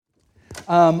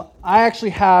I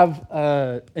actually have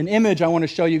an image I want to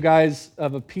show you guys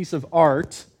of a piece of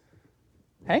art.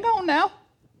 Hang on now.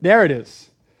 There it is.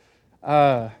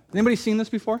 Anybody seen this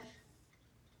before?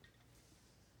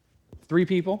 3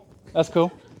 people? That's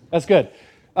cool. That's good.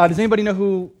 Does anybody know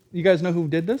who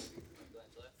did this?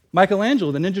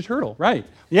 Michelangelo, the Ninja Turtle, right.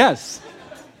 Yes.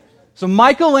 So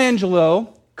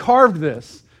Michelangelo carved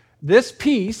this. This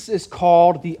piece is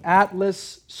called the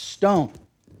Atlas Stone.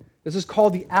 This is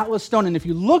called the Atlas Stone, and if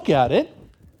you look at it,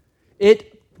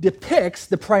 it depicts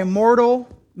the primordial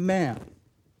man.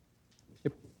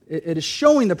 It is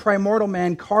showing the primordial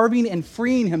man carving and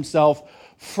freeing himself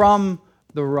from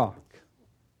the rock.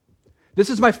 This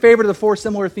is my favorite of the 4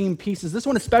 similar themed pieces. This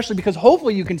one especially because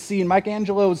hopefully you can see in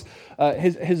Michelangelo's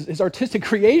his artistic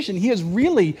creation, he has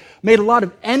really made a lot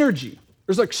of energy.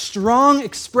 There's like strong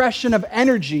expression of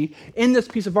energy in this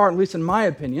piece of art, at least in my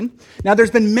opinion. Now,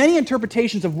 there's been many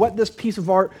interpretations of what this piece of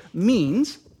art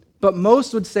means, but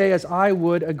most would say, as I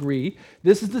would agree,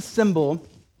 this is the symbol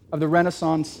of the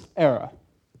Renaissance era.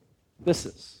 This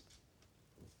is.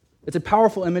 It's a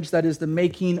powerful image that is the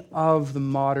making of the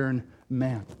modern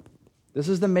man. This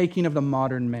is the making of the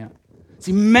modern man.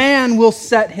 See, man will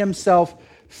set himself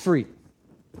free.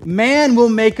 Man will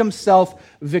make himself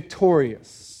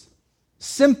victorious.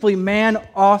 Simply, man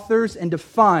authors and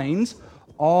defines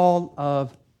all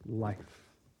of life.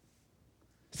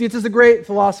 See, it's as a great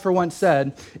philosopher once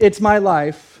said, it's my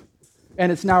life,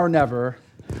 and it's now or never.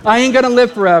 I ain't going to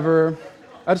live forever.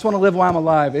 I just want to live while I'm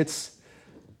alive. It's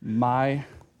my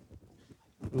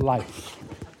life.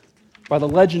 By the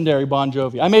legendary Bon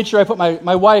Jovi. I made sure I put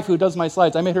my wife, who does my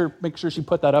slides, I made her make sure she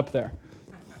put that up there.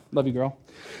 Love you, girl.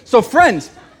 So, friends,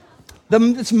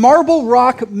 this marble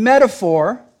rock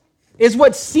metaphor is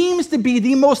what seems to be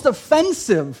the most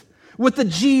offensive with the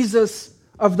Jesus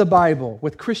of the Bible,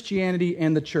 with Christianity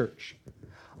and the church.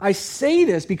 I say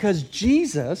this because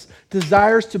Jesus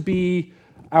desires to be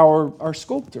our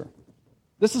sculptor.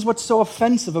 This is what's so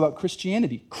offensive about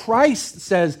Christianity. Christ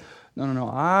says, no,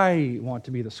 I want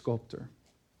to be the sculptor.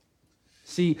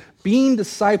 See, being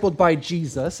discipled by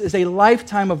Jesus is a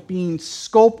lifetime of being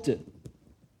sculpted.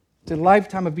 It's a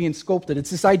lifetime of being sculpted. It's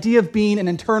this idea of being an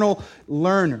internal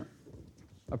learner,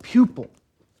 a pupil,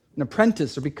 an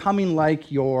apprentice, or becoming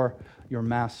like your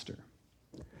master.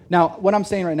 Now, what I'm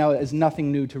saying right now is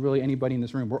nothing new to really anybody in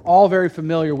this room. We're all very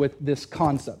familiar with this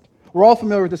concept. We're all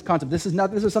familiar with this concept. This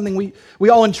is something we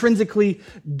all intrinsically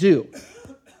do.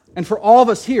 And for all of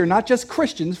us here, not just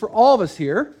Christians, for all of us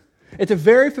here, it's a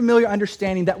very familiar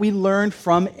understanding that we learn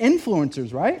from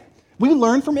influencers, right? We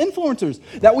learn from influencers,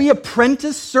 that we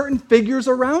apprentice certain figures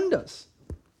around us.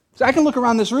 So I can look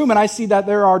around this room and I see that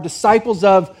there are disciples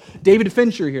of David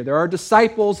Fincher here. There are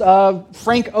disciples of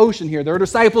Frank Ocean here. There are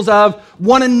disciples of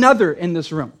one another in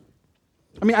this room.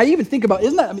 I mean, I even think about,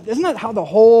 isn't that how the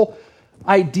whole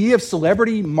idea of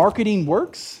celebrity marketing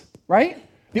works, right?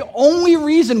 The only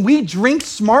reason we drink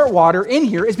Smart Water in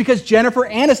here is because Jennifer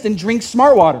Aniston drinks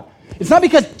Smart Water. It's not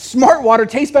because Smart Water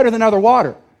tastes better than other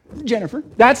water. Jennifer,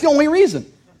 that's the only reason.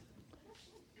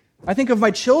 I think of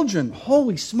my children,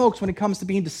 holy smokes, when it comes to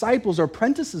being disciples or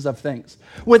apprentices of things.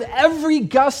 With every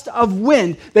gust of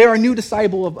wind, they are a new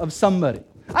disciple of somebody.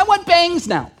 I want bangs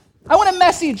now. I want a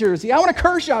Messi jersey. I want a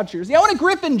Kershaw jersey. I want a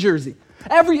Griffin jersey.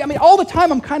 All the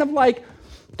time I'm kind of like,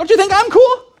 don't you think I'm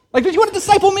cool? Like, did you want to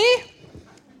disciple me?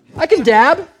 I can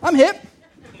dab. I'm hip.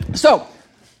 So,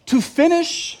 to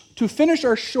finish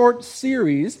our short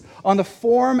series on the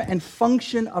form and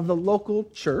function of the local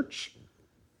church,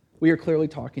 we are clearly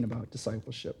talking about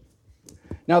discipleship.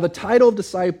 Now, the title of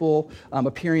disciple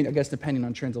appearing, I guess, depending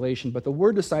on translation, but the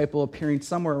word disciple appearing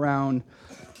somewhere around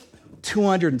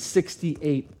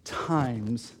 268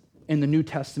 times in the New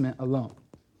Testament alone.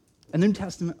 In the New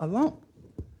Testament alone.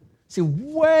 See,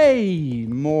 way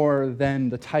more than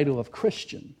the title of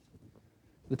Christian.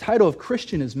 The title of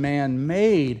Christian is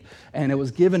man-made, and it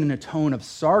was given in a tone of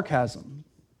sarcasm.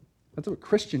 That's where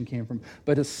Christian came from.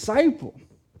 But disciple,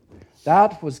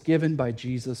 that was given by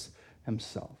Jesus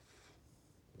himself.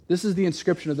 This is the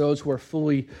inscription of those who are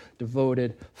fully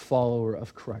devoted follower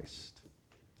of Christ.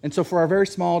 And so for our very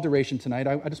small duration tonight,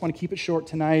 I just want to keep it short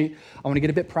tonight. I want to get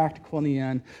a bit practical in the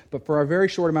end. But for our very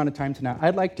short amount of time tonight,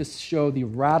 I'd like to show the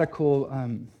radical,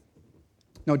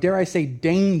 dare I say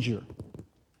danger.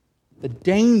 The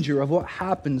danger of what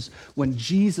happens when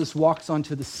Jesus walks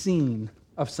onto the scene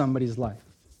of somebody's life.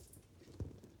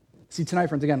 See, tonight,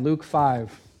 friends, again, Luke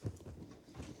 5.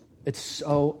 It's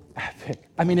so epic.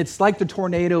 It's like the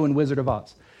tornado in Wizard of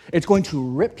Oz. It's going to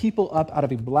rip people up out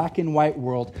of a black and white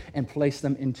world and place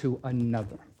them into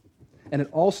another. And it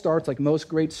all starts like most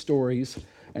great stories,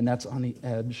 and that's on the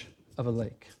edge of a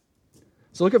lake.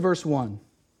 So look at verse 1.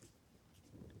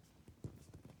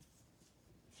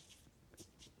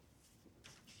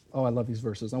 Oh, I love these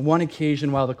verses. On one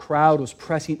occasion, while the crowd was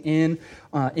pressing in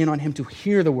on him to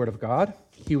hear the word of God,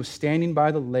 he was standing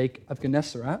by the lake of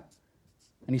Gennesaret,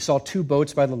 and he saw two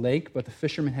boats by the lake, but the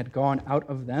fishermen had gone out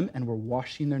of them and were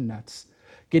washing their nets.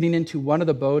 Getting into one of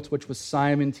the boats, which was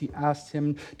Simon's, he asked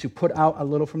him to put out a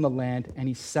little from the land, and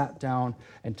he sat down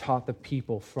and taught the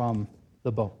people from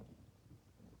the boat.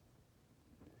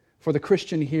 For the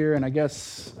Christian here, and I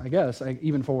guess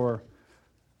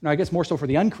more so for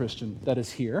the unchristian that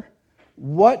is here,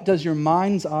 what does your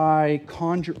mind's eye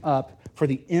conjure up for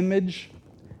the image,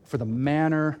 for the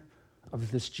manner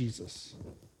of this Jesus?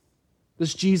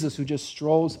 This Jesus who just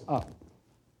strolls up.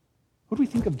 What do we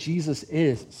think of Jesus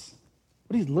is?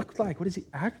 What does he look like? What does he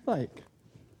act like?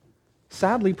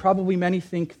 Sadly, probably many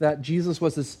think that Jesus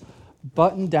was this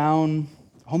buttoned-down,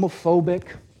 homophobic,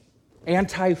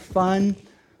 anti-fun,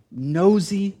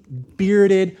 nosy,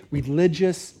 bearded,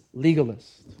 religious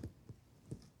legalist.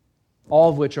 All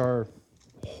of which are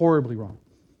horribly wrong.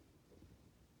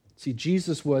 See,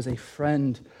 Jesus was a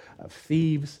friend of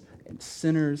thieves and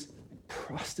sinners, and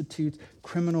prostitutes,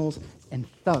 criminals, and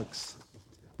thugs.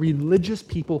 Religious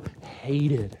people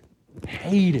hated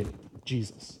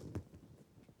Jesus.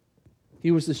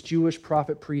 He was this Jewish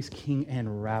prophet, priest, king,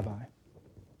 and rabbi.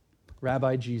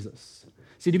 Rabbi Jesus.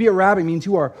 See, to be a rabbi means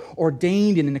you are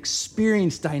ordained and an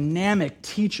experienced, dynamic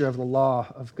teacher of the law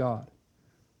of God.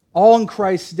 All in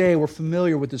Christ's day were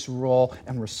familiar with this role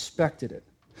and respected it.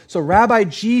 So Rabbi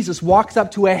Jesus walks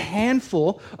up to a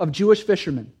handful of Jewish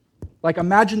fishermen. Like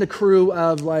imagine the crew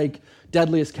of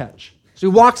Deadliest Catch. So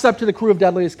he walks up to the crew of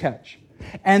Deadliest Catch.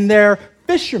 And they're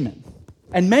fishermen.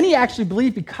 And many actually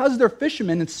believe because they're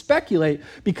fishermen and speculate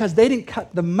because they didn't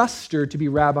cut the mustard to be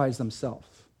rabbis themselves.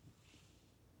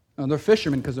 No, they're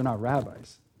fishermen because they're not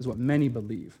rabbis, is what many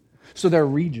believe. So they're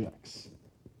rejects.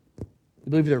 They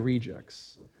believe they're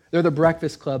rejects. They're the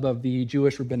breakfast club of the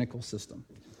Jewish rabbinical system.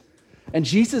 And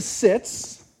Jesus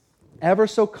sits ever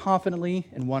so confidently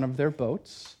in one of their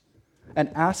boats and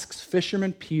asks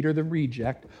fisherman Peter, the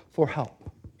reject, for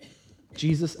help.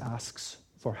 Jesus asks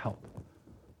for help.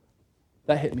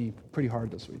 That hit me pretty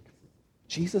hard this week.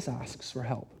 Jesus asks for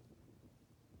help.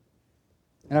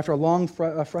 And after a long,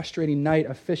 frustrating night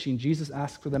of fishing, Jesus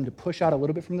asks for them to push out a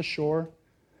little bit from the shore.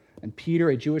 And Peter,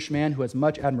 a Jewish man who has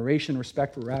much admiration and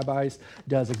respect for rabbis,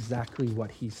 does exactly what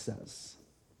he says.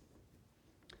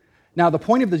 Now, the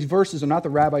point of these verses are not the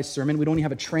rabbi's sermon. We don't even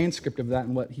have a transcript of that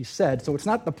and what he said. So it's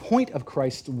not the point of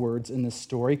Christ's words in this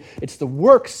story. It's the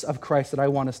works of Christ that I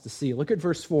want us to see. Look at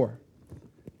verse 4.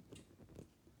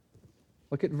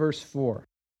 Look at verse 4.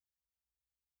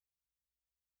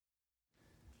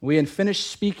 When he had finished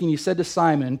speaking, he said to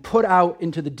Simon, "Put out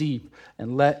into the deep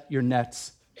and let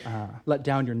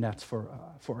down your nets for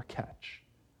a catch."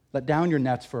 Let down your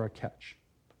nets for a catch.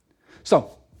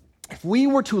 So, if we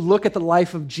were to look at the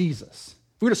life of Jesus,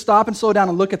 if we were to stop and slow down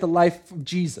and look at the life of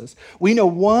Jesus, we know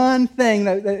one thing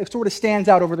that sort of stands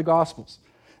out over the Gospels,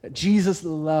 that Jesus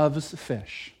loves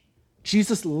fish.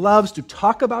 Jesus loves to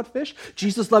talk about fish.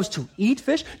 Jesus loves to eat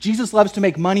fish. Jesus loves to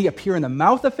make money appear in the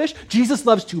mouth of fish. Jesus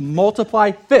loves to multiply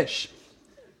fish.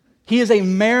 He is a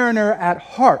mariner at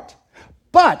heart.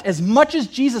 But as much as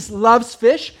Jesus loves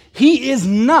fish, he is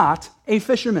not a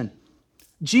fisherman.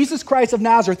 Jesus Christ of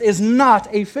Nazareth is not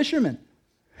a fisherman.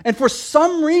 And for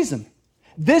some reason,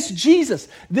 this Jesus,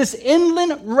 this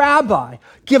inland rabbi,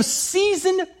 gives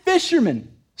seasoned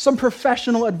fishermen some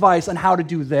professional advice on how to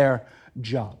do their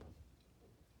job.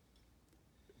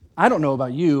 I don't know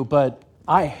about you, but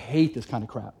I hate this kind of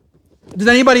crap. Does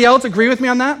anybody else agree with me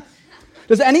on that?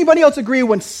 Does anybody else agree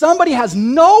when somebody has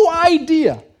no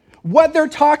idea what they're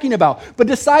talking about, but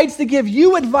decides to give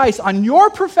you advice on your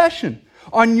profession,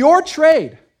 on your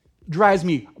trade? Drives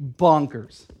me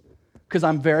bonkers because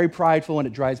I'm very prideful and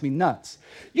it drives me nuts.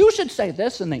 You should say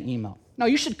this in the email. No,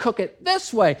 you should cook it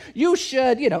this way. You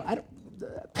should,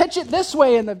 pitch it this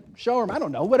way in the showroom. I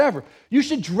don't know, whatever. You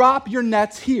should drop your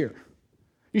nets here.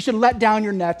 You should let down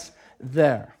your nets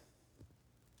there.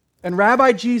 And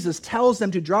Rabbi Jesus tells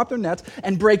them to drop their nets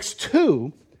and breaks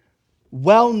two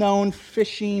well-known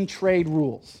fishing trade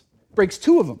rules. Breaks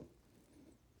two of them.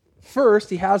 First,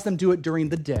 he has them do it during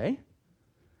the day.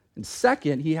 And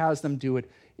second, he has them do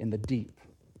it in the deep.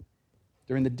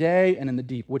 During the day and in the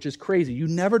deep, which is crazy. You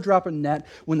never drop a net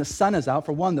when the sun is out.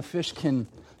 For one, the fish can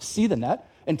see the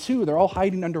net. And two, they're all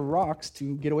hiding under rocks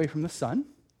to get away from the sun.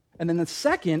 And then the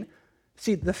second,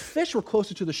 see, the fish were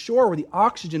closer to the shore where the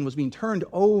oxygen was being turned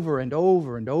over and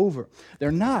over and over.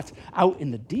 They're not out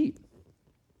in the deep.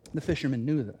 The fishermen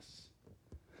knew this.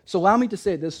 So allow me to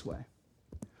say it this way.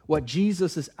 what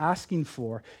Jesus is asking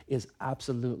for is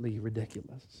absolutely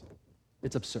ridiculous.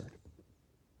 It's absurd.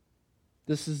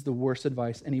 This is the worst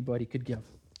advice anybody could give.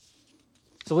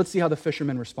 So let's see how the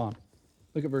fishermen respond.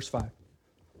 Look at verse 5.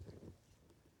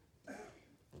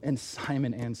 And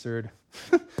Simon answered,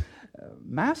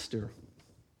 Master,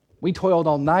 we toiled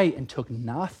all night and took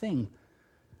nothing,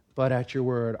 but at your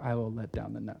word I will let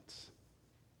down the nets.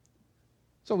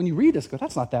 So when you read this, go,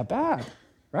 that's not that bad,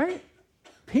 right?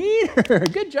 Peter,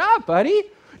 good job, buddy.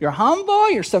 You're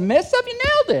humble, you're submissive, you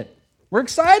nailed it. We're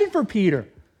excited for Peter.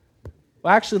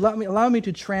 Well, actually, allow me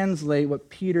to translate what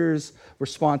Peter's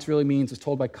response really means as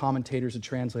told by commentators and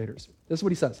translators. This is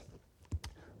what he says.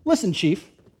 Listen, Chief.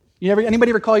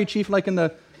 Anybody ever call you Chief like in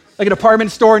a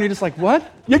department store and you're just like, what?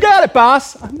 You got it,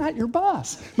 boss. I'm not your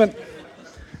boss. But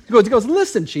he goes,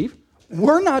 listen, Chief,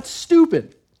 we're not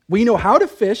stupid. We know how to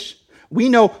fish. We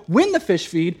know when the fish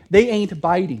feed, they ain't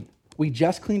biting. We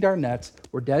just cleaned our nets.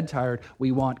 We're dead tired.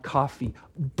 We want coffee.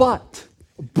 But,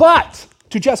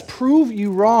 to just prove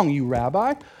you wrong, you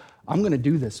rabbi, I'm going to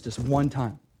do this just one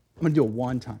time. I'm going to do it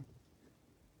one time.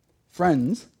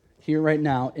 Friends, here right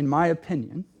now, in my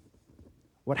opinion,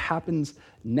 what happens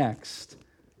next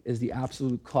is the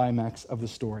absolute climax of the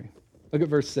story. Look at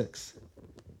verse 6.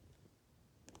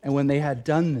 And when they had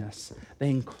done this,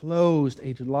 they enclosed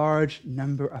a large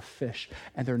number of fish,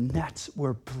 and their nets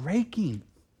were breaking.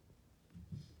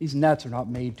 These nets are not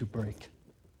made to break.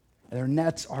 Their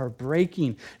nets are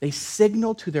breaking. They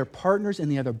signaled to their partners in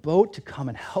the other boat to come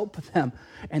and help them,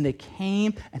 and they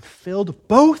came and filled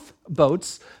both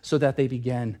boats so that they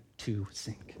began to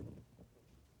sink.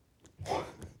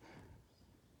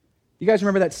 You guys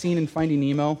remember that scene in Finding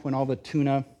Nemo when all the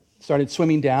tuna started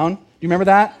swimming down? Do you remember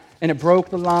that? And it broke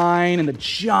the line and the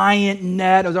giant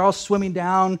net, it was all swimming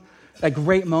down, that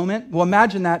great moment. Well,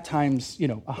 imagine that times,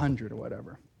 100 or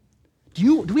whatever.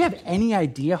 Do we have any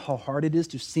idea how hard it is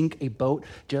to sink a boat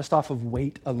just off of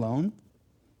weight alone?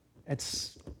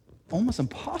 It's almost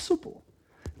impossible.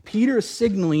 Peter is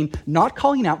signaling, not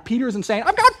calling out. Peter isn't saying,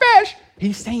 I've got fish.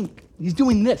 He's saying, he's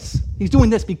doing this. He's doing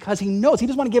this because he knows. He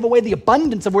doesn't want to give away the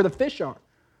abundance of where the fish are.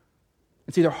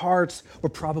 And see, their hearts were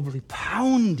probably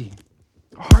pounding.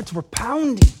 Their hearts were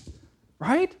pounding,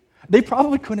 right? They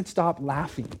probably couldn't stop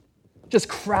laughing, just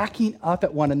cracking up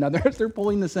at one another as they're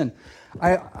pulling this in.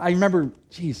 I remember,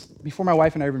 before my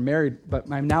wife and I were married, but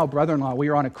my now brother-in-law, we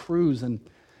were on a cruise, and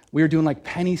we were doing like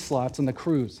penny slots on the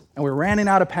cruise. And we were running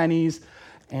out of pennies,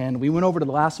 and we went over to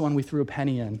the last one, we threw a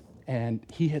penny in, and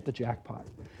he hit the jackpot.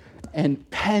 And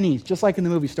pennies, just like in the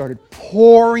movie, started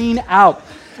pouring out.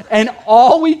 And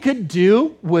all we could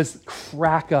do was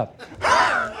crack up.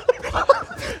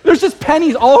 There's just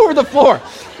pennies all over the floor.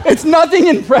 It's nothing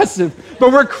impressive,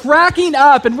 but we're cracking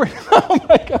up, and we're, oh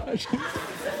my gosh.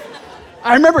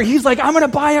 I remember he's like, I'm going to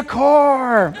buy a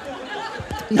car.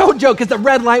 No joke, because the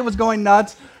red light was going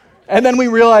nuts. And then we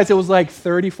realized it was like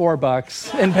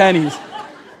 $34 in pennies.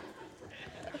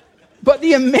 But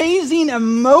the amazing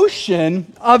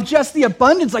emotion of just the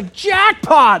abundance, like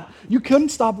jackpot, you couldn't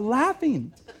stop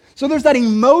laughing. So there's that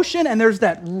emotion and there's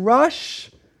that rush.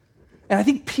 And I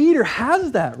think Peter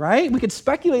has that, right? We could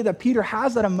speculate that Peter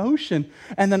has that emotion,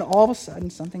 and then all of a sudden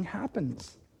something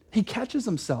happens. He catches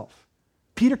himself.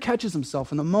 Peter catches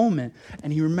himself in the moment,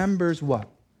 and he remembers what?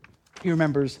 He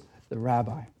remembers the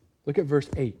rabbi. Look at verse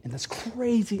 8, in this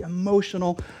crazy,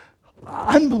 emotional,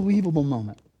 unbelievable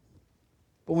moment.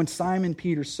 But when Simon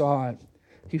Peter saw it,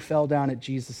 he fell down at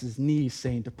Jesus' knees,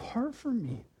 saying, Depart from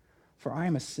me, for I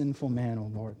am a sinful man,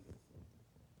 O Lord.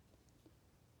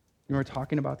 You were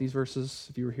talking about these verses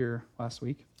if you were here last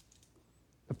week.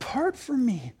 Depart from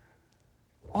me.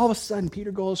 All of a sudden,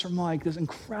 Peter goes from like this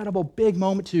incredible big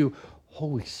moment to,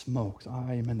 holy smokes,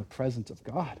 I am in the presence of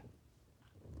God.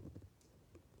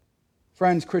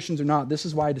 Friends, Christians or not, this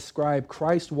is why I describe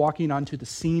Christ walking onto the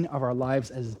scene of our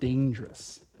lives as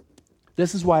dangerous.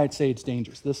 This is why I'd say it's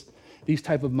dangerous, these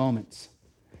type of moments.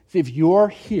 See, if you're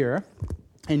here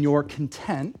and you're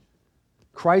content,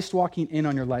 Christ walking in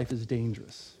on your life is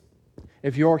dangerous.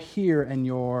 If you're here and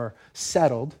you're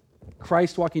settled,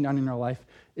 Christ walking on in your life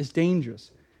is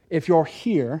dangerous. If you're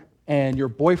here and your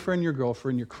boyfriend, your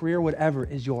girlfriend, your career, whatever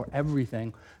is your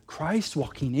everything, Christ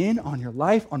walking in on your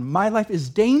life, on my life, is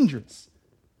dangerous.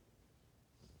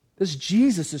 This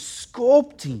Jesus is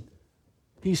sculpting.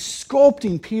 He's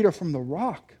sculpting Peter from the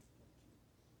rock.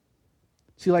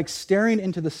 See, like staring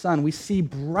into the sun, we see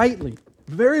brightly,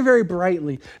 very, very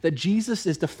brightly, that Jesus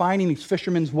is defining these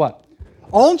fishermen's what?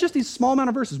 All in just these small amount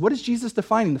of verses. What is Jesus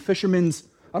defining? The fishermen's,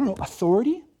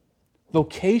 authority,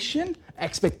 vocation,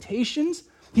 expectations.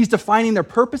 He's defining their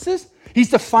purposes. He's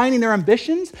defining their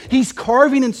ambitions. He's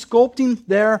carving and sculpting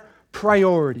their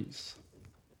priorities.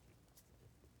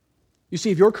 You see,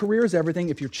 if your career is everything,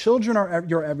 if your children are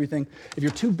your everything, if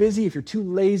you're too busy, if you're too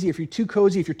lazy, if you're too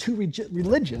cozy, if you're too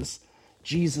religious,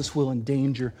 Jesus will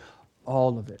endanger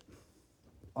all of it.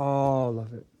 All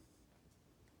of it.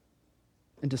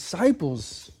 And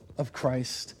disciples of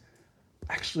Christ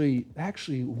actually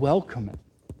welcome it,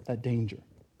 that danger.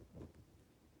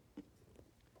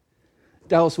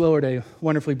 Dallas Willard, a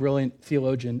wonderfully brilliant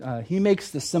theologian, he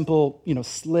makes the simple,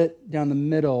 slit down the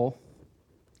middle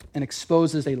and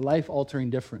exposes a life-altering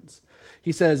difference.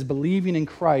 He says believing in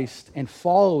Christ and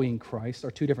following Christ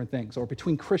are two different things, or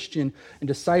between Christian and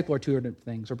disciple are two different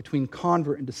things, or between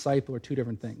convert and disciple are two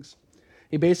different things.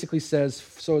 He basically says,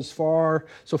 so far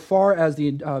as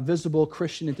the visible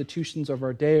Christian institutions of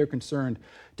our day are concerned,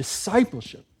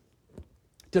 discipleship,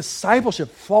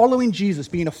 following Jesus,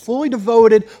 being a fully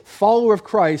devoted follower of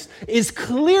Christ, is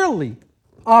clearly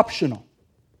optional.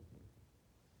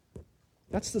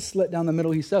 That's the slit down the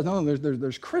middle he says. No,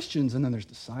 there's Christians and then there's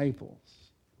disciples.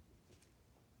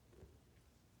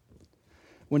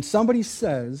 When somebody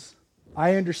says,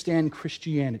 I understand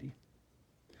Christianity,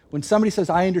 when somebody says,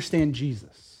 I understand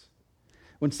Jesus,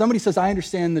 when somebody says, I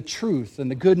understand the truth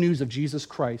and the good news of Jesus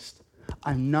Christ,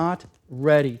 I'm not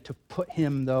ready to put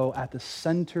him, though, at the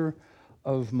center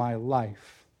of my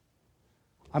life.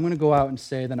 I'm going to go out and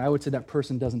say that I would say that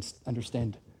person doesn't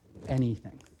understand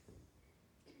anything.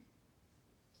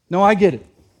 No, I get it.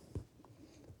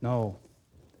 No,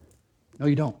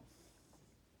 you don't.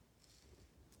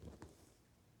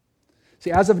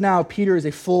 See, as of now, Peter is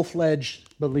a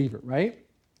full-fledged believer, right?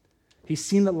 He's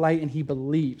seen the light and he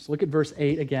believes. Look at verse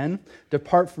 8 again.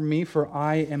 Depart from me, for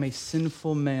I am a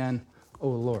sinful man, O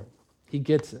Lord. He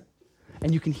gets it.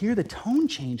 And you can hear the tone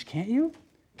change, can't you?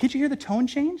 Can't you hear the tone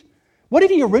change? What did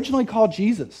he originally call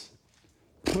Jesus?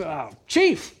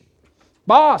 Chief,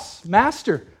 boss,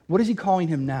 master. What is he calling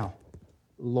him now?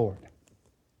 Lord.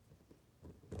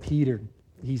 Peter,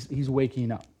 he's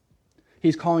waking up.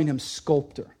 He's calling him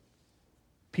sculptor.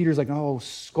 Peter's like, oh,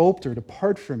 sculptor,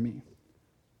 depart from me.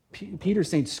 Peter's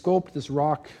saying, sculpt this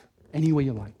rock any way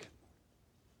you like.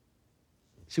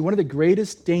 See, one of the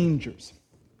greatest dangers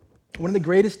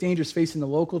facing the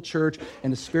local church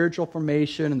and the spiritual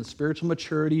formation and the spiritual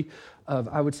maturity of,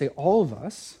 I would say, all of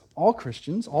us, all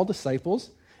Christians, all disciples,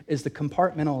 is the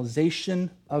compartmentalization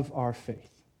of our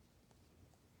faith.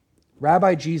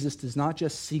 Rabbi Jesus does not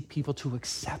just seek people to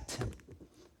accept him.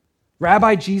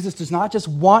 Rabbi Jesus does not just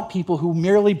want people who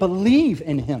merely believe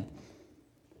in him,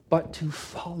 but to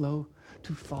follow.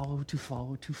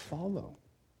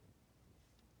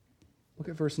 Look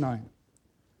at verse 9.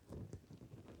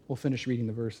 We'll finish reading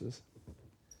the verses.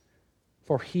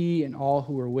 For he and all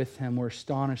who were with him were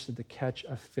astonished at the catch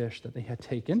of fish that they had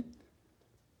taken.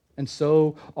 And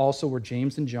so also were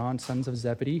James and John, sons of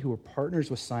Zebedee, who were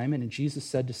partners with Simon. And Jesus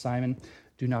said to Simon,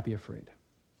 do not be afraid.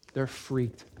 They're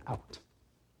freaked out.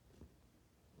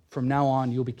 From now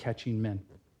on, you'll be catching men.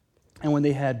 And when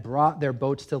they had brought their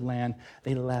boats to land,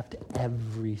 they left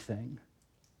everything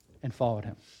and followed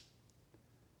him.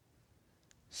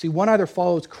 See, one either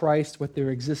follows Christ with their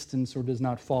existence or does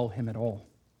not follow him at all.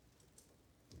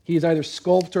 He is either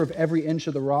sculptor of every inch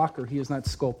of the rock or he is not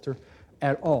sculptor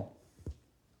at all.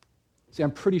 See,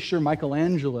 I'm pretty sure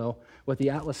Michelangelo, with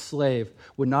the Atlas slave,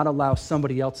 would not allow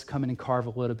somebody else to come in and carve a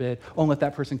little bit. Only let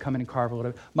that person come in and carve a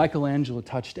little bit. Michelangelo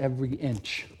touched every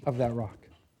inch of that rock.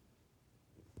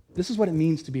 This is what it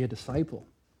means to be a disciple.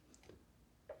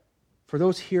 For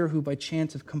those here who by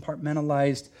chance have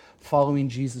compartmentalized following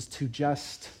Jesus to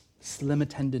just slim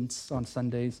attendance on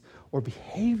Sundays or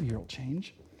behavioral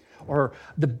change or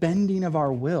the bending of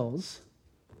our wills,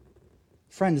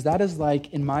 friends, that is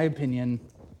like, in my opinion,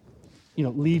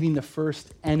 leaving the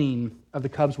first inning of the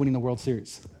Cubs winning the World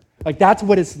Series. Like, that's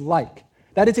what it's like.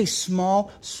 That is a small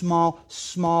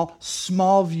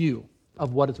view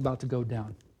of what is about to go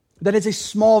down. That is a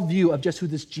small view of just who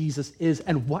this Jesus is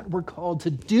and what we're called to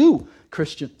do,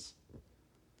 Christians.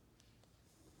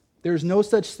 There's no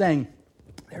such thing,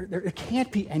 there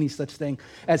can't be any such thing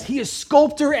as he is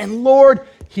sculptor and Lord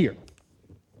here.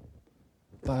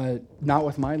 But not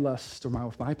with my lust or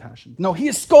with my passion. No, he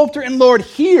is sculptor and Lord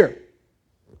here.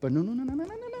 But no.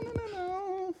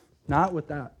 Not with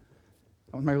that.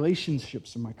 Not with my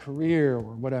relationships or my career or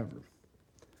whatever.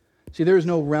 See, there is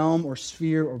no realm or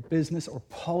sphere or business or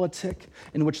politic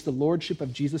in which the lordship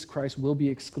of Jesus Christ will be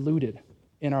excluded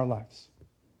in our lives.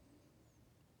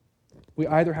 We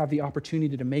either have the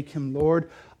opportunity to make him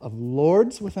Lord of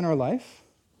lords within our life,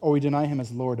 or we deny him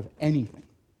as Lord of anything.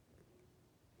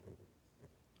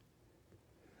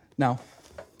 Now,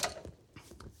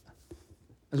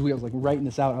 as I was writing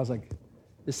this out, I was like,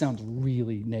 this sounds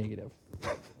really negative.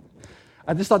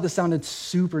 I just thought this sounded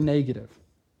super negative.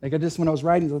 Like when I was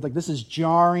writing, I was like, this is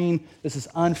jarring, this is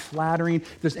unflattering.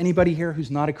 If there's anybody here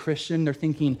who's not a Christian, they're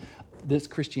thinking, this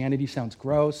Christianity sounds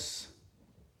gross.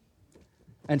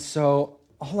 And so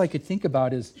all I could think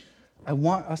about is, I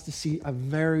want us to see a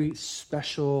very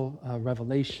special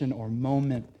revelation or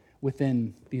moment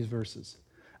within these verses.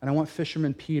 And I want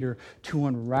Fisherman Peter to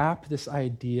unwrap this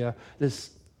idea,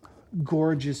 this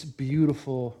gorgeous,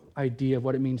 beautiful idea of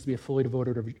what it means to be a fully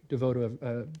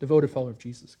devoted follower of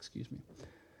Jesus.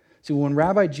 See, when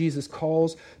Rabbi Jesus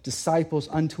calls disciples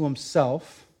unto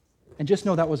himself, and just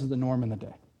know that wasn't the norm in the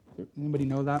day. Anybody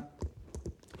know that?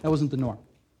 That wasn't the norm.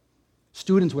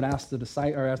 Students would ask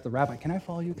the rabbi, can I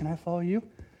follow you? Can I follow you?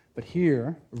 But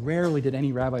here, rarely did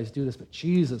any rabbis do this, but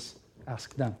Jesus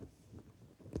asked them.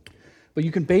 But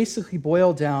you can basically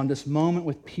boil down this moment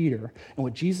with Peter, and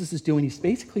what Jesus is doing, he's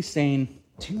basically saying,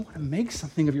 do you want to make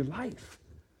something of your life?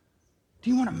 Do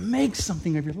you want to make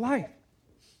something of your life?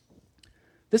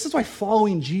 This is why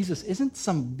following Jesus isn't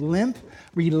some limp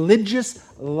religious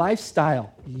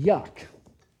lifestyle. Yuck.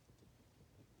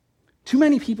 Too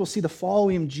many people see the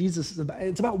following of Jesus,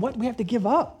 it's about what we have to give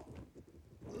up.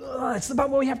 It's about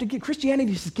what we have to give.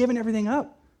 Christianity is just giving everything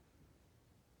up.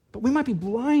 But we might be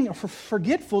blind or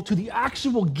forgetful to the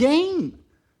actual gain.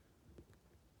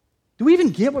 Do we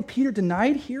even get what Peter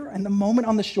denied here in the moment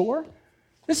on the shore?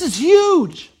 This is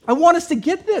huge. I want us to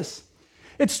get this.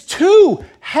 It's 2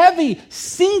 heavy,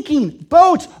 sinking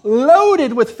boats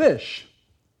loaded with fish.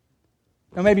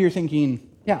 Now maybe you're thinking,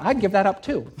 yeah, I'd give that up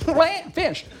too.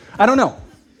 Fish. I don't know.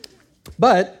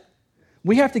 But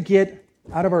we have to get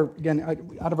out of our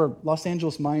Los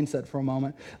Angeles mindset for a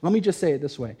moment. Let me just say it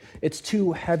this way. It's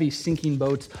 2 heavy, sinking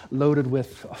boats loaded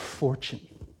with a fortune.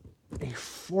 A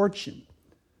fortune.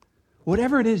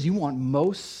 Whatever it is you want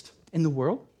most in the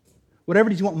world, whatever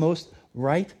it is you want most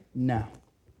right now,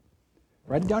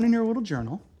 write it down in your little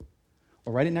journal,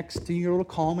 or write it next to your little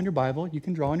column in your Bible. You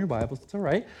can draw in your Bibles, it's all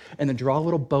right. And then draw a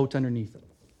little boat underneath it.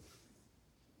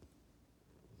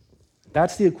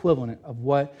 That's the equivalent of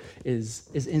what is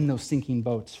in those sinking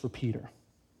boats for Peter.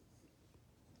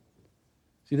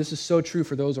 See, this is so true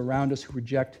for those around us who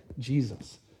reject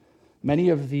Jesus. Many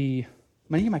of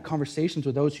my conversations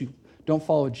with those who don't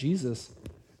follow Jesus,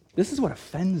 this is what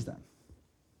offends them.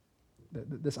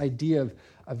 This idea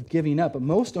of giving up. But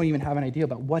most don't even have an idea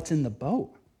about what's in the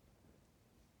boat.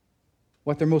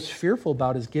 What they're most fearful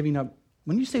about is giving up.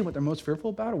 When you say what they're most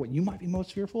fearful about, or what you might be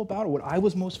most fearful about, or what I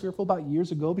was most fearful about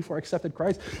years ago before I accepted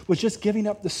Christ, was just giving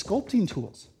up the sculpting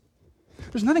tools.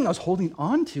 There's nothing I was holding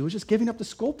on to. It was just giving up the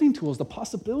sculpting tools, the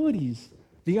possibilities,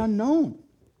 the unknown.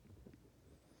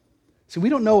 So we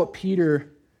don't know if Peter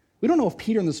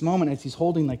in this moment, as he's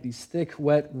holding like these thick,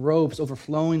 wet ropes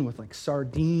overflowing with like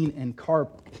sardine and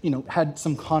carp, had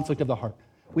some conflict of the heart.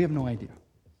 We have no idea.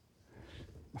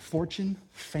 Fortune,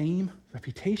 fame,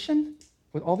 reputation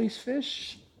with all these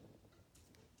fish.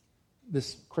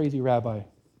 This crazy rabbi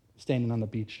standing on the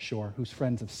beach shore who's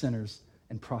friends of sinners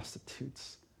and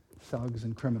prostitutes, thugs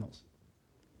and criminals.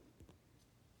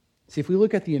 See, if we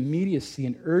look at the immediacy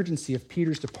and urgency of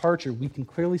Peter's departure, we can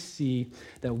clearly see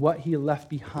that what he left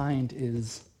behind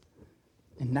is,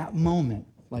 in that moment,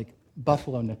 like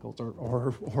buffalo nickels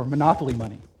or Monopoly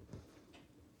money.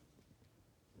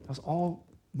 That was all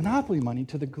Monopoly money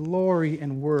to the glory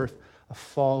and worth of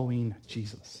following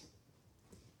Jesus.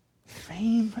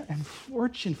 Fame and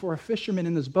fortune for a fisherman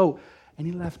in this boat, and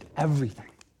he left everything.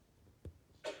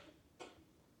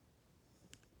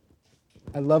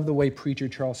 I love the way preacher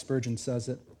Charles Spurgeon says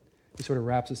it. He sort of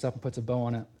wraps this up and puts a bow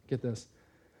on it. Get this.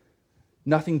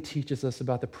 Nothing teaches us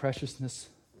about the preciousness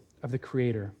of the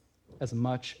Creator as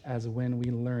much as when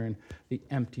we learn the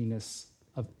emptiness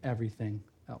of everything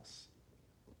else.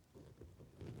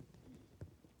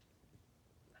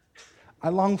 I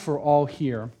long for all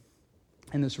here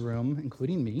in this room,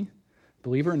 including me,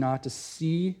 believe it or not, to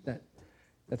see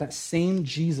that same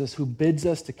Jesus who bids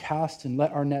us to cast and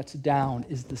let our nets down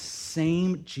is the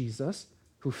same Jesus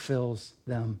who fills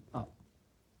them up.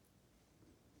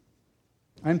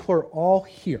 I implore all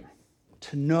here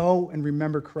to know and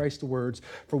remember Christ's words,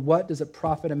 for what does it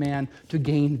profit a man to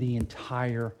gain the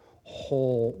entire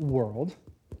whole world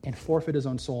and forfeit his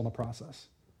own soul in the process?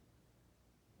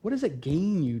 What does it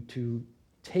gain you to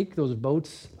take those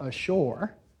boats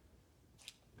ashore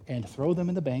and throw them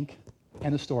in the bank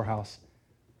and the storehouse,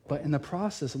 but in the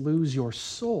process lose your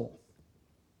soul?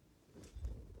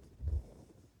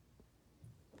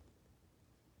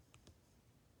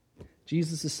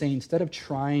 Jesus is saying, instead of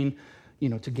trying,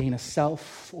 to gain a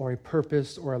self or a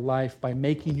purpose or a life by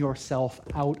making yourself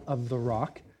out of the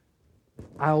rock,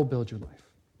 I'll build your life.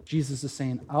 Jesus is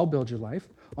saying, I'll build your life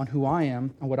on who I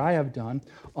am and what I have done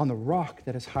on the rock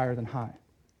that is higher than high.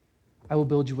 I will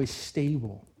build you a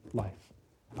stable life.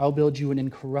 I'll build you an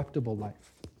incorruptible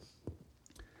life.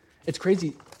 It's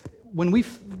crazy.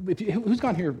 Who's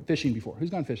gone here fishing before? Who's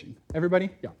gone fishing? Everybody?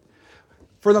 Yeah.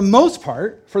 For the most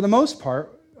part,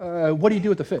 what do you do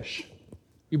with the fish?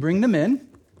 You bring them in,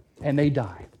 and they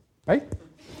die, right?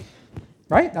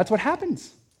 Right? That's what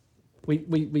happens. We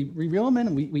reel them in,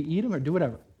 and we eat them or do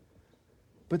whatever.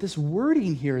 But this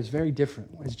wording here is very different.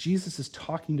 As Jesus is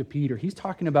talking to Peter, he's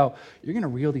talking about, you're going to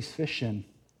reel these fish in,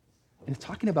 and he's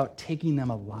talking about taking them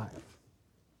alive.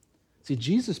 See,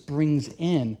 Jesus brings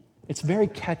in, it's very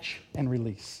catch and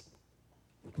release.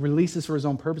 Releases for his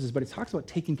own purposes, but he talks about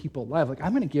taking people alive. Like,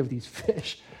 I'm going to give these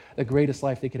fish the greatest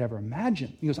life they could ever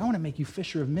imagine. He goes, I want to make you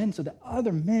fisher of men so that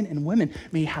other men and women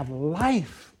may have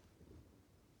life.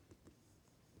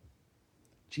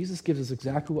 Jesus gives us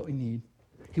exactly what we need.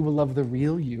 He will love the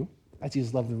real you as he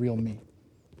has loved the real me.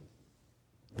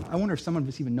 I wonder if some of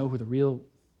us even know who the real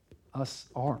us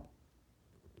are.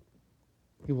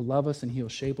 He will love us and he will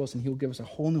shape us and he will give us a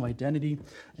whole new identity,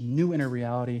 a new inner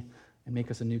reality, and make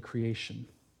us a new creation.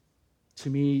 To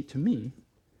me,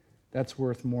 that's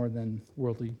worth more than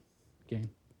worldly gain.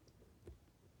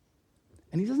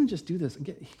 And he doesn't just do this.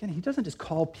 Again, he doesn't just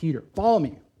call Peter, follow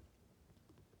me.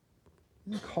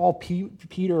 He doesn't call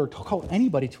Peter or call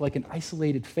anybody to like an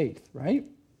isolated faith, right?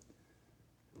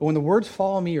 But when the words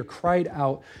follow me are cried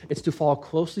out, it's to follow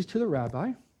closely to the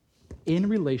rabbi in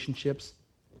relationships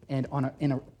and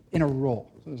in a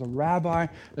role. So there's a rabbi,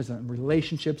 there's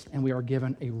relationships, and we are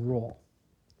given a role.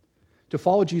 To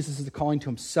follow Jesus is a calling to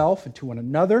himself and to one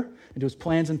another and to his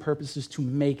plans and purposes to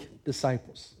make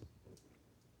disciples,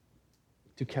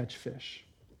 to catch fish.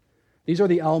 These are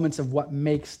the elements of what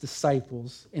makes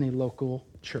disciples in a local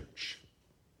church.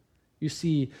 You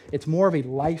see, it's more of a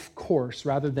life course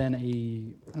rather than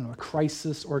a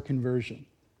crisis or conversion.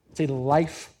 It's a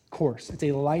life course. It's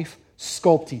a life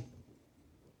sculpting.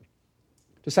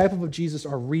 Disciples of Jesus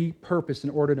are repurposed in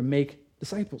order to make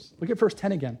disciples. Look at verse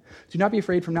 10 again. Do not be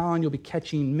afraid, from now on you'll be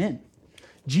catching men.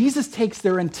 Jesus takes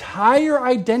their entire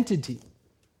identity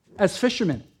as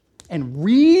fishermen and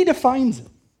redefines it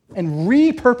and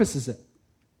repurposes it.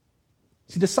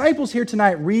 See, disciples here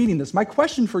tonight reading this, my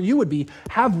question for you would be,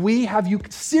 have you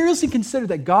seriously considered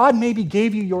that God maybe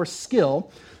gave you your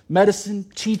skill, medicine,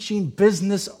 teaching,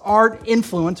 business, art,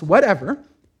 influence, whatever,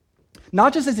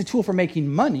 not just as a tool for making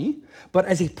money, but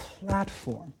as a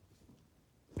platform?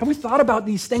 Have we thought about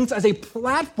these things as a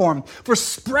platform for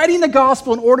spreading the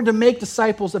gospel in order to make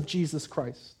disciples of Jesus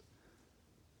Christ?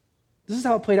 This is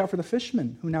how it played out for the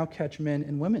fishermen who now catch men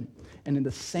and women. And then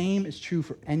the same is true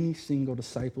for any single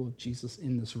disciple of Jesus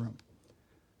in this room.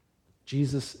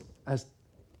 Jesus, as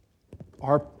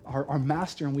our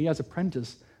master and we as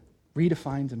apprentice,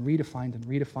 redefines and redefines and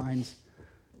redefines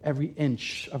every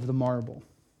inch of the marble.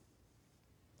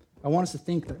 I want us to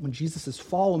think that when Jesus says,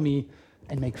 follow me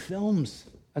and make films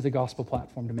as a gospel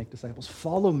platform to make disciples.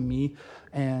 Follow me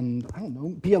and,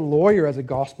 be a lawyer as a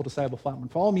gospel disciple platform.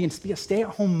 Follow me and be a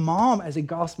stay-at-home mom as a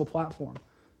gospel platform.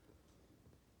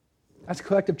 As a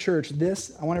collective church, I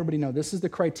want everybody to know, this is the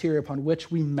criteria upon which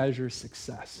we measure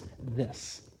success.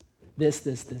 This. It's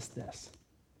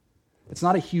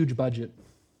not a huge budget.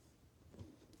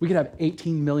 We could have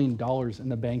 $18 million in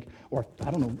the bank, or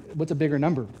I don't know, what's a bigger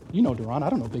number? You know, Duran, I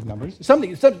don't know big numbers.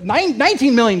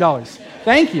 $19 million.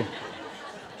 Thank you.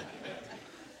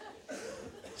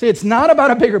 See, it's not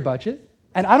about a bigger budget,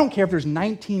 and I don't care if there's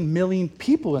 19 million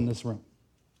people in this room.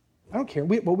 I don't care.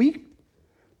 What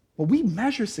we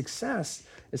measure success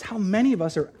is how many of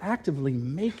us are actively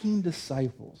making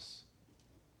disciples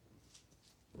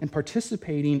and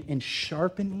participating in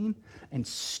sharpening and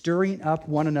stirring up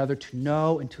one another to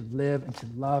know and to live and to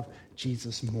love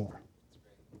Jesus more.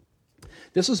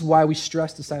 This is why we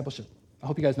stress discipleship. I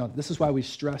hope you guys know that. This is why we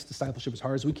stress discipleship as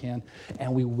hard as we can,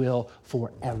 and we will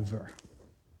forever.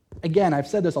 Again, I've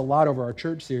said this a lot over our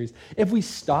church series. If we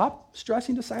stop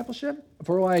stressing discipleship, if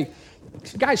we're like,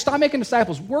 guys, stop making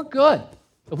disciples, we're good.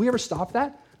 If we ever stop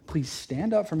that, please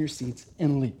stand up from your seats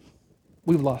and leave.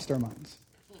 We've lost our minds.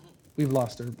 We've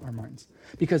lost our minds.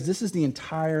 Because this is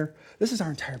our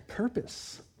entire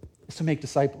purpose, is to make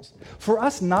disciples. For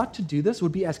us not to do this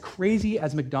would be as crazy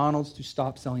as McDonald's to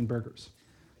stop selling burgers.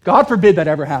 God forbid that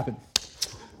ever happened.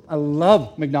 I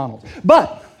love McDonald's.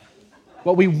 But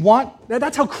what we want,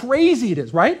 that's how crazy it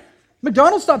is, right?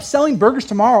 McDonald's stops selling burgers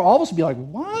tomorrow, all of us would be like,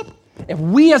 what? If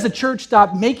we as a church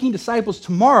stop making disciples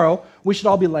tomorrow, we should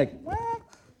all be like, what?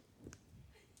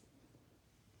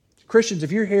 Christians,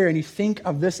 if you're here and you think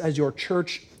of this as your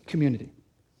church community,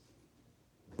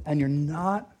 and you're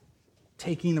not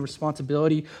taking the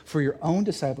responsibility for your own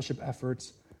discipleship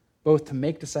efforts, both to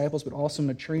make disciples but also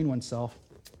maturing oneself,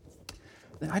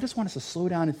 then I just want us to slow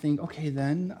down and think, okay,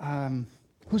 then,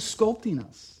 who's sculpting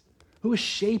us? Who is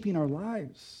shaping our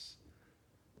lives?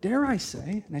 Dare I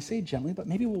say, and I say it gently, but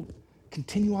maybe we'll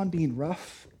continue on being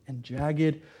rough and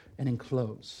jagged and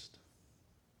enclosed.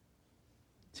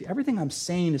 See, everything I'm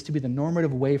saying is to be the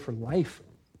normative way for life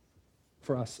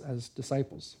for us as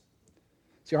disciples.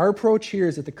 See, our approach here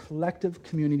is that the collective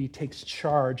community takes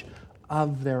charge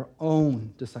of their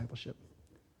own discipleship.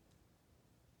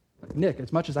 Like, Nick,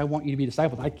 as much as I want you to be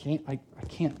discipled, I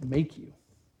can't make you,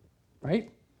 right?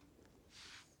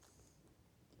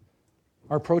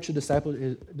 Our approach to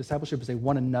discipleship is a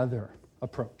one another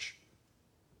approach.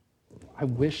 I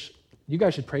wish, you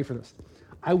guys should pray for this.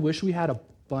 I wish we had a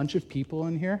bunch of people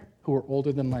in here who are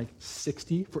older than like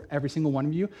 60 for every single one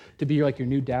of you to be like your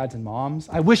new dads and moms.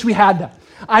 I wish we had that.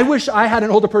 I wish I had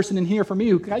an older person in here for me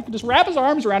who could just wrap his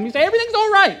arms around me and say, everything's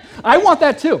all right. I want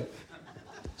that too.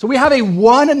 So we have a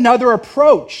one another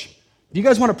approach. If you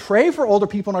guys want to pray for older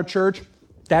people in our church,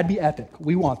 that'd be epic.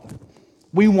 We want them.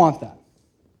 We want that.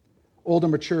 Older,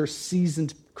 mature,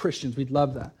 seasoned Christians, we'd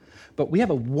love that. But we have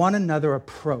a one another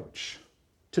approach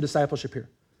to discipleship here.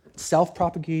 It's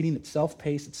self-propagating, it's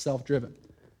self-paced, it's self-driven.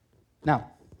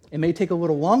 Now, it may take a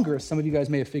little longer, as some of you guys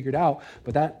may have figured out,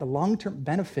 but the long-term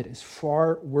benefit is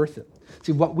far worth it.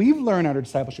 See, what we've learned out of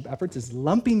discipleship efforts is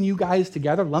lumping you guys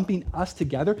together, lumping us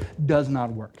together, does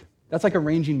not work. That's like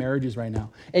arranging marriages right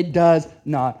now. It does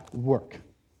not work.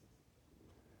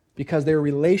 Because they're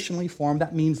relationally formed,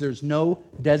 that means there's no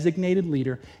designated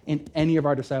leader in any of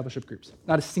our discipleship groups.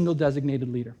 Not a single designated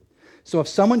leader. So if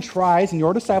someone tries in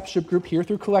your discipleship group here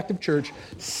through Collective Church,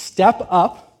 step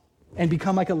up and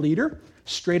become like a leader,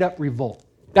 straight up revolt.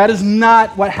 That is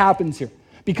not what happens here,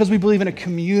 because we believe in a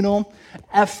communal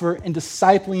effort in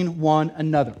discipling one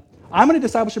another. I'm in a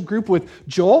discipleship group with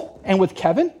Joel and with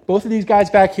Kevin, both of these guys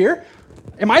back here.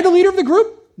 Am I the leader of the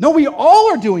group? No, we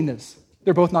all are doing this.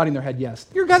 They're both nodding their head yes.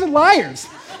 You guys are liars.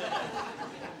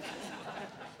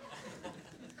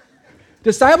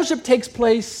 Discipleship takes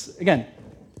place, again,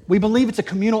 we believe it's a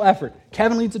communal effort.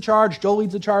 Kevin leads the charge, Joel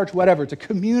leads the charge, whatever. It's a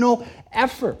communal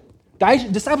effort.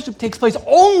 Discipleship takes place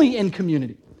only in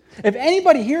community. If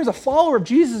anybody here is a follower of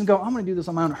Jesus and go, I'm going to do this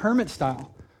on my own hermit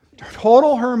style,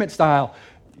 total hermit style,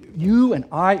 you and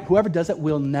I, whoever does that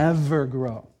will never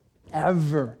grow,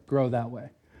 ever grow that way.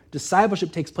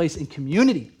 Discipleship takes place in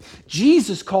community.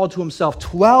 Jesus called to himself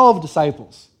 12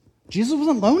 disciples. Jesus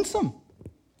wasn't lonesome.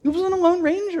 He wasn't a lone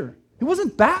ranger. He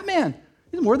wasn't Batman.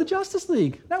 He's more of the Justice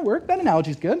League. That worked. That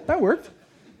analogy's good. That worked.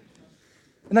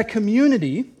 And that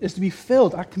community is to be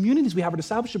filled. Our communities we have, our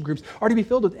discipleship groups, are to be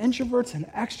filled with introverts and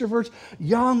extroverts,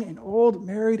 young and old,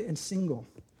 married and single,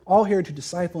 all here to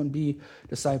disciple and be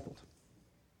discipled.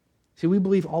 See, we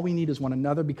believe all we need is one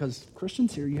another, because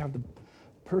Christians here, you have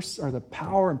the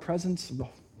power and presence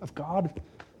of God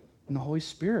and the Holy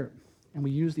Spirit, and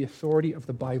we use the authority of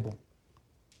the Bible.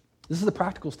 This is the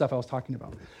practical stuff I was talking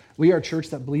about. We are a church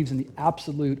that believes in the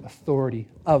absolute authority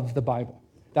of the Bible.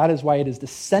 That is why it is the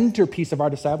centerpiece of our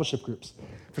discipleship groups.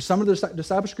 For some of the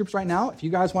discipleship groups right now, if you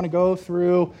guys want to go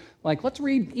through, like, let's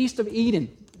read East of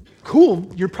Eden. Cool,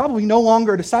 you're probably no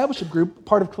longer a discipleship group,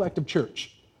 part of Collective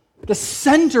Church. The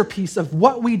centerpiece of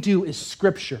what we do is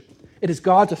Scripture. It is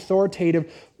God's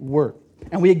authoritative word.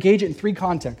 And we engage it in three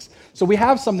contexts. So we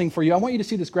have something for you. I want you to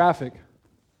see this graphic.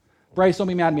 Bryce, don't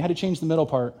be mad at me. I had to change the middle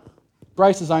part.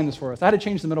 Bryce designed this for us. I had to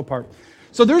change the middle part.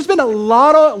 So there's been a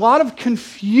lot of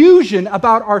confusion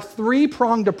about our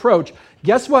three-pronged approach.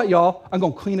 Guess what, y'all? I'm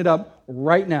going to clean it up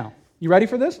right now. You ready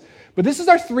for this? But this is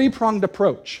our three-pronged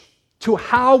approach to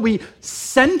how we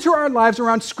center our lives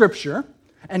around Scripture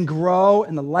and grow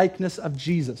in the likeness of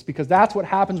Jesus, because that's what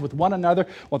happens with one another.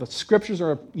 Well, the Scriptures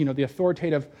are, the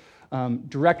authoritative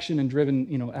direction and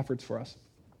driven, efforts for us.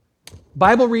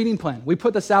 Bible reading plan. We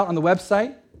put this out on the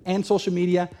website and social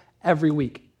media every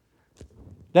week.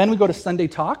 Then we go to Sunday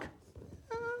talk,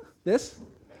 this,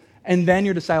 and then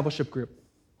your discipleship group.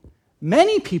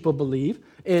 Many people believe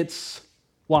it's,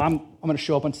 I'm going to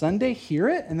show up on Sunday, hear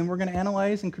it, and then we're going to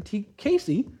analyze and critique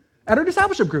Casey at our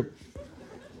discipleship group.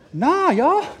 Nah,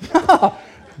 y'all. Nah.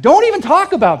 Don't even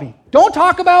talk about me. Don't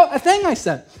talk about a thing I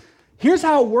said. Here's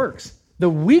how it works. The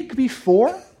week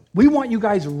before, we want you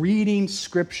guys reading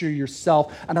Scripture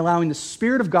yourself and allowing the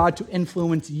Spirit of God to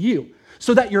influence you,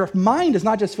 so that your mind is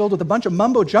not just filled with a bunch of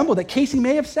mumbo-jumbo that Casey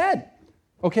may have said.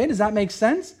 Okay, does that make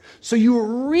sense? So you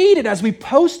read it as we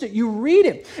post it, you read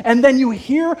it, and then you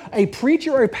hear a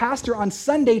preacher or a pastor on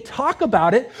Sunday talk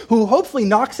about it who hopefully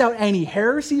knocks out any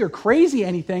heresy or crazy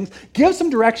anything, gives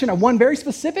some direction of one very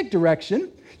specific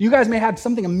direction. You guys may have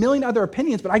something, a million other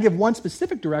opinions, but I give one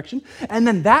specific direction. And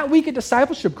then that week at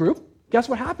discipleship group, guess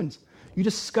what happens? You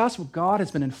discuss what God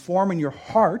has been informing your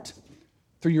heart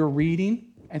through your reading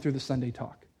and through the Sunday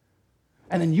talk.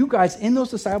 And then you guys in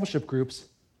those discipleship groups,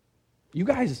 you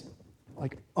guys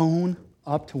own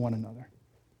up to one another.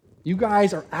 You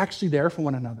guys are actually there for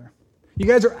one another. You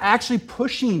guys are actually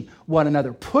pushing one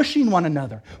another,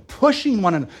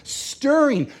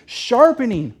 stirring,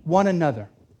 sharpening one another.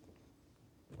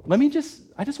 I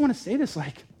just want to say this,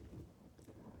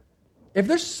 if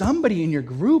there's somebody in your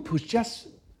group who's just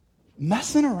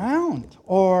messing around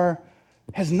or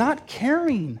has not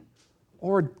caring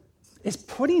or is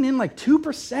putting in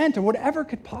 2% or whatever it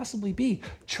could possibly be,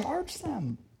 charge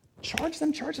them.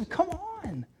 Come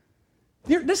on.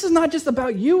 This is not just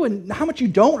about you and how much you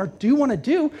don't or do want to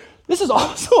do. This is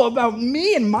also about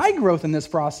me and my growth in this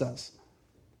process.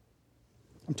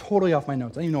 I'm totally off my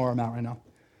notes. I don't even know where I'm at right now.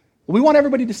 We want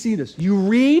everybody to see this. You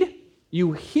read,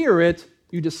 you hear it,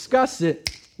 you discuss it,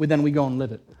 then we go and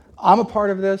live it. I'm a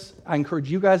part of this. I encourage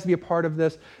you guys to be a part of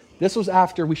this. This was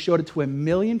after we showed it to 1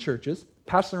 million churches.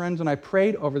 Pastor Lorenzo and I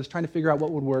prayed over this, trying to figure out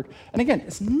what would work. And again,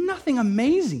 it's nothing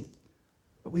amazing,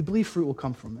 but we believe fruit will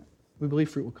come from it.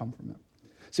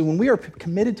 See, when we are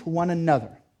committed to one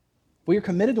another,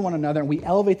 and we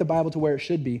elevate the Bible to where it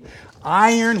should be,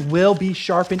 iron will be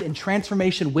sharpened and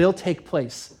transformation will take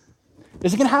place.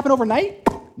 Is it going to happen overnight?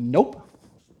 Nope.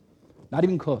 Not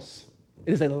even close.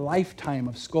 It is a lifetime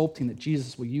of sculpting that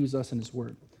Jesus will use us in his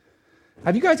word.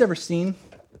 Have you guys ever seen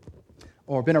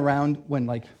or been around when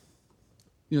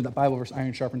that Bible verse,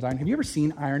 iron sharpens iron? Have you ever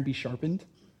seen iron be sharpened?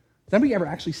 Has anybody ever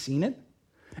actually seen it?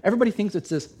 Everybody thinks it's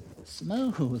this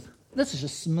smooth. This is a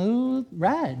smooth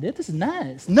ride. This is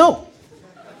nice. No.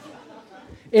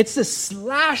 It's this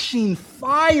slashing,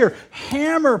 fire,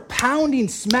 hammer, pounding,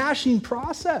 smashing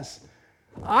process.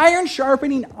 Iron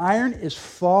sharpening iron is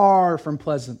far from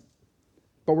pleasant,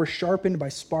 but we're sharpened by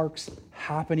sparks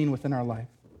happening within our life.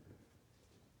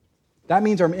 That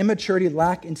means our immaturity,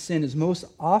 lack, and sin is most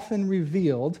often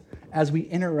revealed as we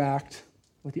interact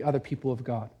with the other people of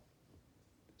God.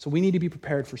 So we need to be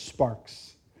prepared for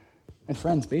sparks. And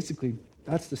friends, basically,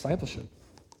 that's discipleship.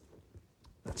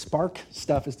 That spark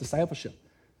stuff is discipleship.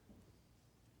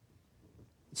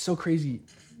 It's so crazy.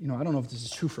 I don't know if this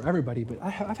is true for everybody, but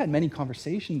I've had many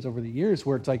conversations over the years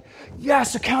where it's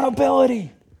yes,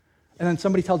 accountability. And then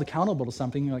somebody tells accountable to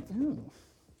something, you're ooh.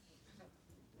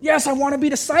 Yes, I want to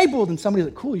be discipled. And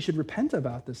somebody's cool, you should repent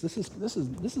about this. This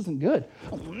isn't good.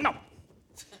 Oh, no.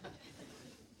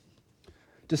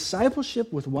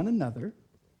 Discipleship with one another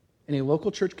in a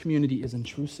local church community is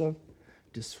intrusive,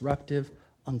 disruptive,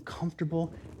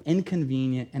 uncomfortable,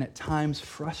 inconvenient, and at times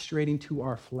frustrating to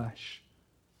our flesh.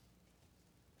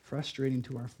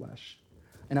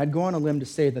 And I'd go on a limb to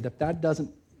say that if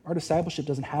our discipleship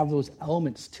doesn't have those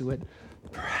elements to it,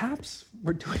 perhaps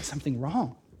we're doing something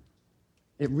wrong.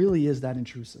 It really is that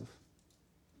intrusive.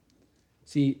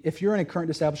 See, if you're in a current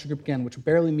discipleship group, again, which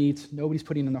barely meets, nobody's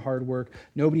putting in the hard work,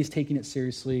 nobody's taking it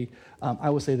seriously, I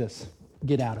will say this,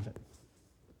 get out of it.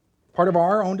 Part of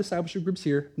our own discipleship groups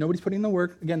here, nobody's putting in the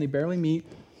work. Again, they barely meet.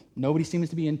 Nobody seems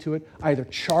to be into it. Either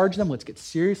charge them, let's get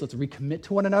serious, let's recommit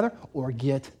to one another, or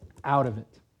get out of it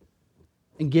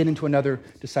and get into another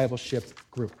discipleship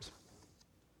group.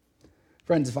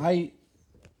 Friends, if I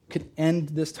could end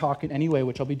this talk in any way,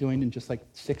 which I'll be doing in just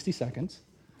 60 seconds,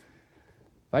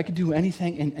 if I could do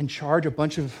anything and charge a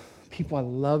bunch of people I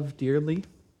love dearly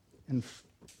and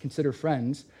consider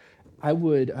friends, I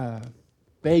would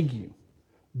beg you,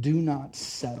 do not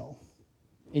settle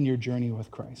in your journey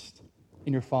with Christ,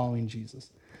 in your following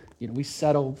Jesus. We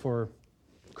settle for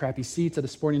crappy seats at a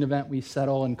sporting event. We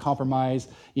settle and compromise,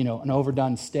 an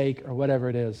overdone steak or whatever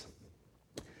it is.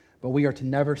 But we are to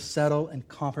never settle and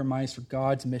compromise for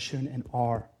God's mission and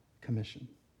our commission.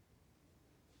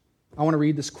 I want to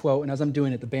read this quote, and as I'm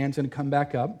doing it, the band's going to come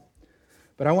back up.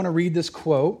 But I want to read this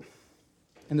quote,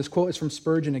 and this quote is from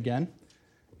Spurgeon again,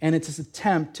 and it's his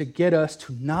attempt to get us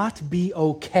to not be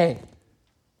okay.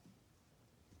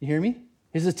 You hear me?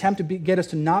 His attempt to get us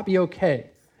to not be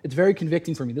okay. It's very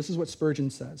convicting for me. This is what Spurgeon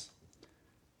says.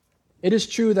 It is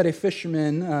true that a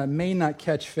fisherman may not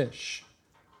catch fish,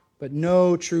 but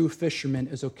no true fisherman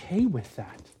is okay with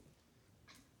that.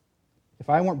 If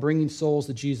I weren't bringing souls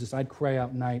to Jesus, I'd cry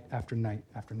out night after night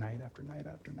after night after night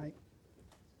after night.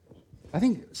 I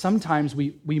think sometimes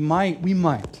we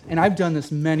might, and I've done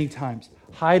this many times,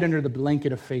 hide under the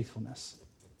blanket of faithfulness.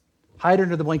 hide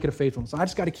under the blanket of faithfulness. I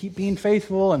just got to keep being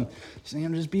faithful and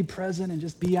just be present and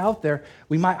just be out there.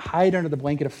 We might hide under the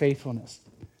blanket of faithfulness.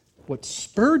 What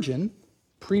Spurgeon,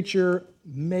 preacher,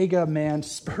 mega man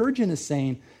Spurgeon is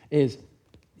saying is,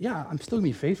 yeah, I'm still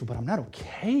going to be faithful, but I'm not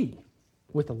okay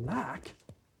with the lack.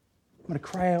 I'm going to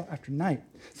cry out after night.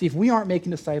 See, if we aren't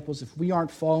making disciples, if we aren't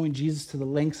following Jesus to the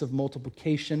lengths of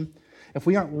multiplication, if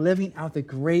we aren't living out the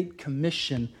Great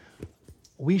Commission,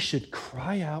 we should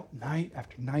cry out night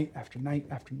after night after night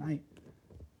after night.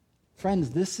 Friends,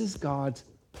 this is God's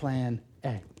plan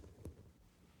A.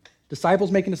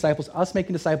 Disciples making disciples, us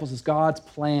making disciples is God's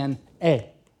plan A.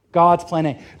 God's plan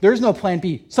A. There's no plan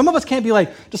B. Some of us can't be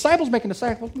like, disciples making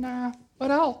disciples, nah, what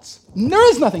else? There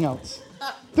is nothing else.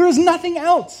 There is nothing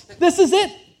else. This is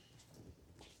it.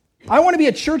 I want to be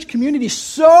a church community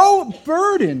so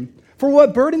burdened for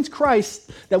what burdens Christ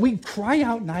that we cry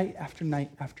out night after night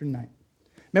after night.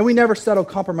 May we never settle,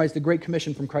 compromise the Great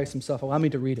Commission from Christ himself. Allow me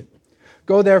to read it.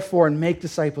 Go therefore and make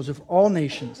disciples of all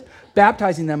nations,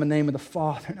 baptizing them in the name of the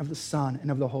Father and of the Son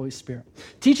and of the Holy Spirit,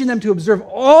 teaching them to observe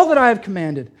all that I have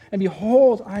commanded. And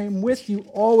behold, I am with you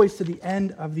always to the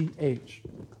end of the age.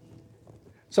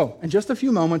 So, in just a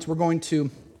few moments, we're going to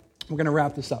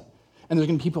wrap this up. And there's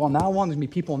going to be people on that wall, and there's going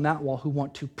to be people on that wall who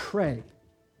want to pray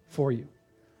for you.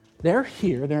 They're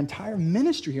here, their entire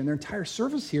ministry here, and their entire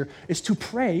service here is to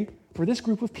pray for this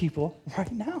group of people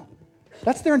right now.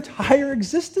 That's their entire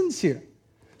existence here.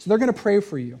 So they're going to pray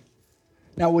for you.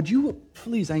 Now, would you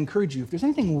please, I encourage you, if there's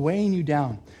anything weighing you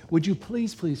down, would you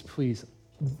please, please, please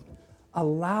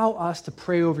allow us to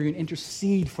pray over you and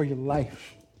intercede for your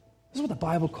life? This is what the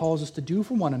Bible calls us to do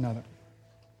for one another.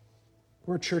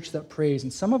 We're a church that prays,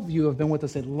 and some of you have been with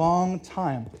us a long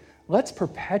time. Let's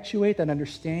perpetuate that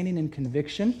understanding and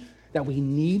conviction that we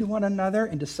need one another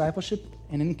in discipleship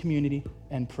and in community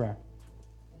and prayer.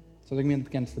 So they're going to be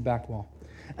against the back wall.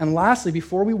 And lastly,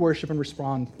 before we worship and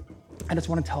respond, I just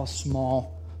want to tell a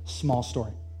small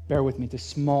story. Bear with me, it's a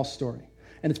small story.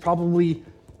 And it's probably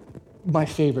my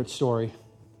favorite story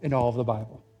in all of the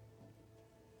Bible.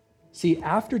 See,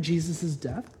 after Jesus'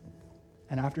 death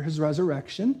and after his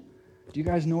resurrection, do you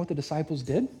guys know what the disciples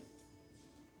did?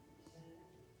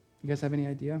 You guys have any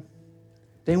idea?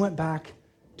 They went back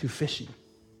to fishing.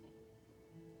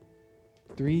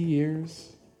 3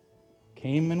 years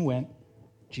came and went.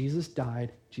 Jesus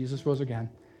died. Jesus rose again.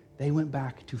 They went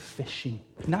back to fishing.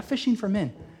 Not fishing for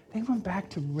men. They went back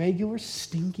to regular,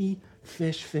 stinky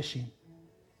fish fishing.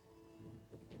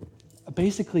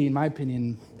 Basically, in my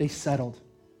opinion, they settled.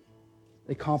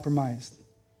 They compromised.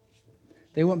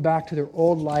 They went back to their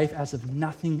old life as if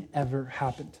nothing ever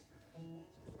happened.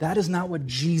 That is not what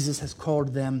Jesus has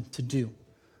called them to do.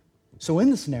 So in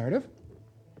this narrative,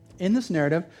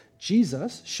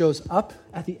 Jesus shows up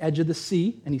at the edge of the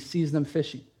sea and he sees them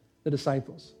fishing, the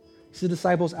disciples. He sees the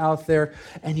disciples out there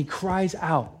and he cries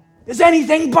out, "Is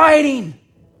anything biting?"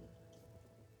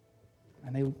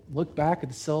 And they look back at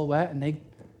the silhouette and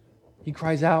he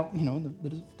cries out,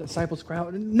 the disciples cry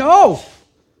out, "No!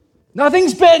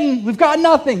 Nothing's bitten. We've got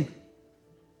nothing."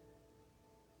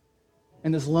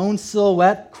 And this lone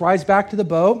silhouette cries back to the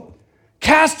boat,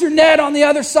 "Cast your net on the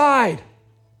other side."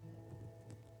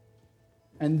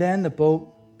 And then the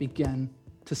boat began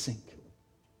to sink.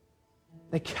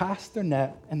 They cast their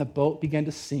net and the boat began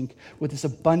to sink with this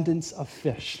abundance of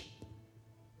fish.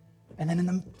 And then in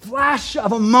the flash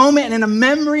of a moment and in a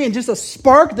memory and just a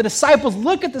spark, the disciples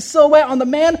look at the silhouette on the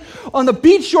man on the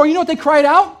beach shore. You know what they cried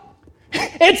out?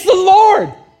 "It's the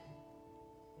Lord!"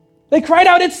 They cried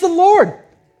out, "It's the Lord!"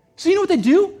 So you know what they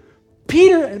do?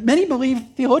 Peter, many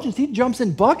believe theologians, he jumps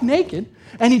in buck naked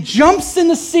and he jumps in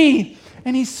the sea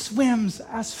and he swims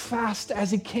as fast as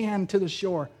he can to the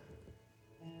shore.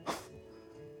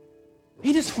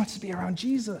 He just wants to be around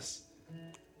Jesus.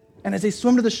 And as they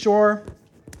swim to the shore,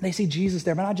 they see Jesus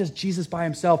there, but not just Jesus by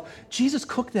himself. Jesus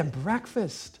cooked them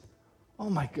breakfast.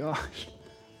 Oh my gosh.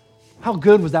 How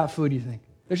good was that food, do you think?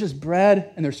 There's just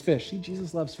bread and there's fish. See,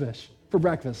 Jesus loves fish for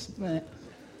breakfast.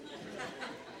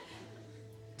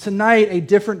 Tonight, a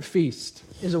different feast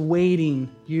is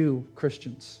awaiting you,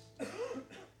 Christians.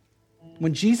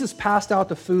 When Jesus passed out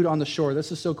the food on the shore,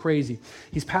 this is so crazy.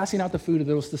 He's passing out the food to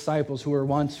those disciples who were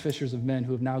once fishers of men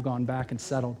who have now gone back and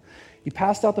settled. He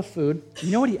passed out the food.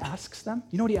 You know what he asks them?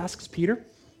 You know what he asks Peter?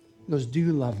 He goes, "Do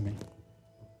you love me?"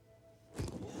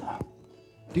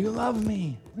 "Do you love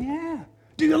me?" "Yeah."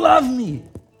 "Do you love me?"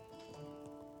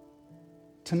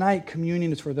 Tonight,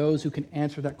 communion is for those who can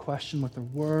answer that question with their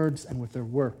words and with their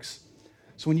works.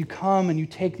 So when you come and you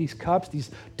take these cups,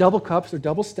 these double cups, they're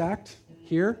double stacked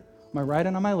here, on my right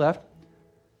and on my left.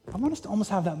 I want us to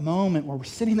almost have that moment where we're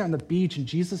sitting there on the beach and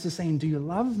Jesus is saying, "Do you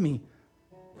love me?"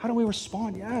 How do we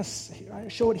respond? Yes, I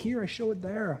show it here, I show it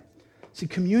there. See,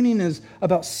 communion is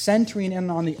about centering in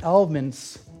on the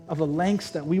elements of the lengths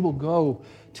that we will go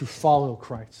to follow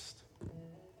Christ.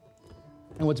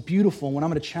 And what's beautiful, and what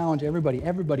I'm going to challenge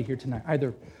everybody here tonight,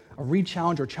 either a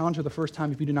re-challenge or challenge for the first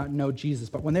time if you do not know Jesus,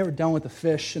 but when they were done with the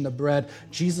fish and the bread,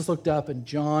 Jesus looked up in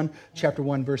John chapter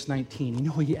 1, verse 19. You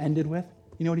know what he ended with?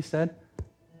 You know what he said?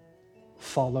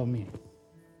 Follow me.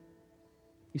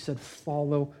 He said,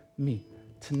 follow me.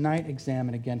 Tonight,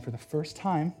 examine again for the first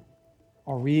time,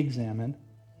 or re-examine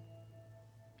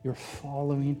your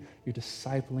following, your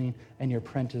discipling, and your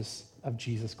apprentice of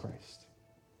Jesus Christ.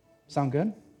 Sound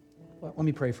good? Well, let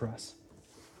me pray for us.